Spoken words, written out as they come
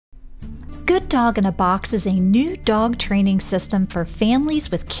Good Dog in a Box is a new dog training system for families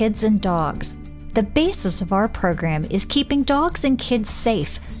with kids and dogs. The basis of our program is keeping dogs and kids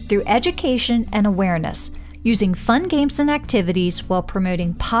safe through education and awareness, using fun games and activities while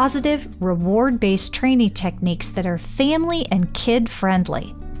promoting positive, reward-based training techniques that are family and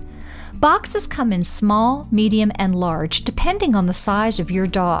kid-friendly. Boxes come in small, medium, and large, depending on the size of your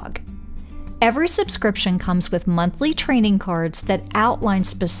dog. Every subscription comes with monthly training cards that outline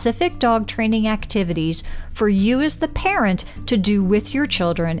specific dog training activities for you as the parent to do with your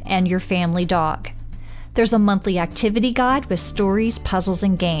children and your family dog. There's a monthly activity guide with stories, puzzles,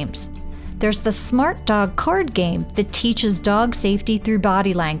 and games. There's the Smart Dog card game that teaches dog safety through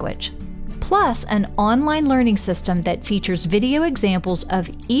body language, plus an online learning system that features video examples of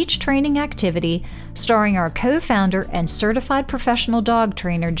each training activity starring our co-founder and certified professional dog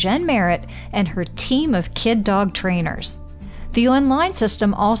trainer Jen Merritt and her team of kid dog trainers. The online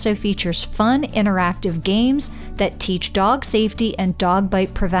system also features fun, interactive games that teach dog safety and dog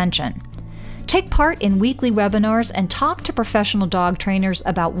bite prevention. Take part in weekly webinars and talk to professional dog trainers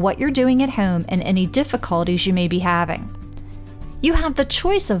about what you're doing at home and any difficulties you may be having. You have the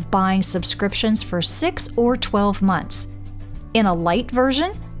choice of buying subscriptions for 6 or 12 months. In a light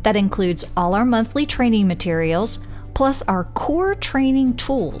version that includes all our monthly training materials, plus our core training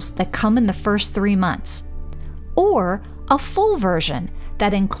tools that come in the first 3 months. Or a full version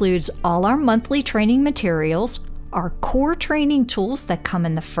that includes all our monthly training materials, our core training tools that come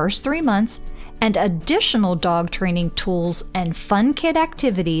in the first 3 months, and additional dog training tools and fun kid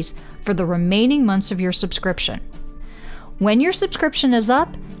activities for the remaining months of your subscription. When your subscription is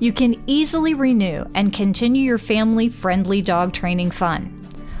up, you can easily renew and continue your family-friendly dog training fun.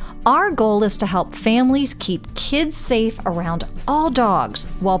 Our goal is to help families keep kids safe around all dogs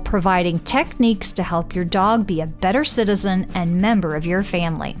while providing techniques to help your dog be a better citizen and member of your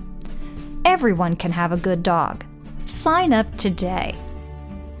family. Everyone can have a good dog. Sign up today.